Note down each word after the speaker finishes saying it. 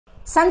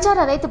సంచార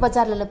రైతు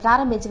బజార్లను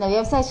ప్రారంభించిన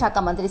వ్యవసాయ శాఖ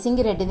మంత్రి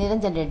సింగిరెడ్డి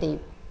నిరంజన్ రెడ్డి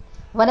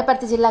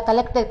వనపర్తి జిల్లా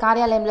కలెక్టర్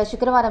కార్యాలయంలో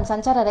శుక్రవారం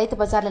సంచార రైతు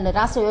బజార్లను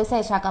రాష్ట్ర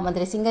వ్యవసాయ శాఖ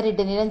మంత్రి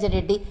సింగిరెడ్డి నిరంజన్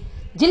రెడ్డి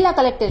జిల్లా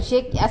కలెక్టర్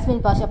షేక్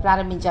యాస్మిన్ పాషా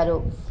ప్రారంభించారు.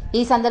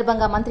 ఈ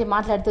సందర్భంగా మంత్రి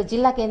మాట్లాడుతూ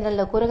జిల్లా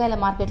కేంద్రంలో కూరగాయల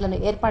మార్కెట్లను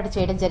ఏర్పాటు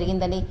చేయడం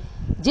జరిగిందని,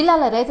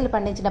 జిల్లాలో రైతులు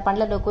పండించిన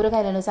పండ్లను,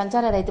 కూరగాయలను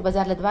సంచార రైతు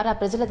బజార్ల ద్వారా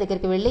ప్రజల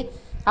దగ్గరికి వెళ్లి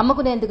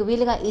అమ్ముకునేందుకు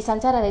వీలుగా ఈ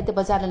సంచార రైతు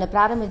బజార్లను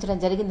ప్రారంభించడం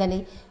జరిగిందని,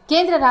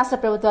 కేంద్ర రాష్ట్ర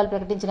ప్రభుత్వాలు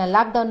ప్రకటించిన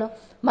లాక్డౌన్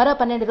మరో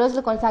 12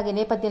 రోజులు కొనసాగే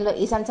నేపథ్యంలో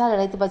ఈ సంచార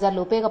రైతు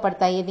బజార్లు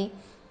ఉపయోగపడతాయని,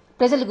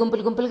 ప్రజలు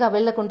గుంపులుగా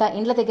వెళ్లకుండా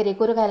ఇండ్ల దగ్గరే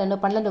కూరగాయలను,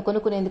 పండ్లను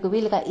కొనుక్కునేందుకు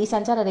వీలుగా ఈ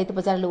సంచార రైతు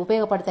బజార్లు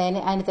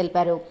ఉపయోగపడతాయని ఆయన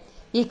తెలిపారు.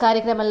 ఈ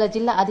కార్యక్రమంలో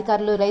జిల్లా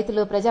అధికారులు,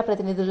 రైతులు,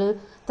 ప్రజాప్రతినిధులు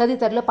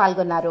తదితరులు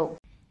పాల్గొన్నారు.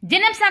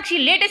 జనం సాక్షి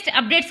లేటెస్ట్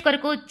అప్డేట్స్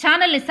కొరకు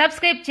ఛానల్ ని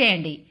సబ్స్క్రైబ్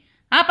చేయండి.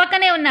 ఆ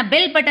పక్కనే ఉన్న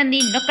బెల్ బటన్ ని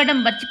నొక్కడం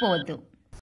మర్చిపోవద్దు.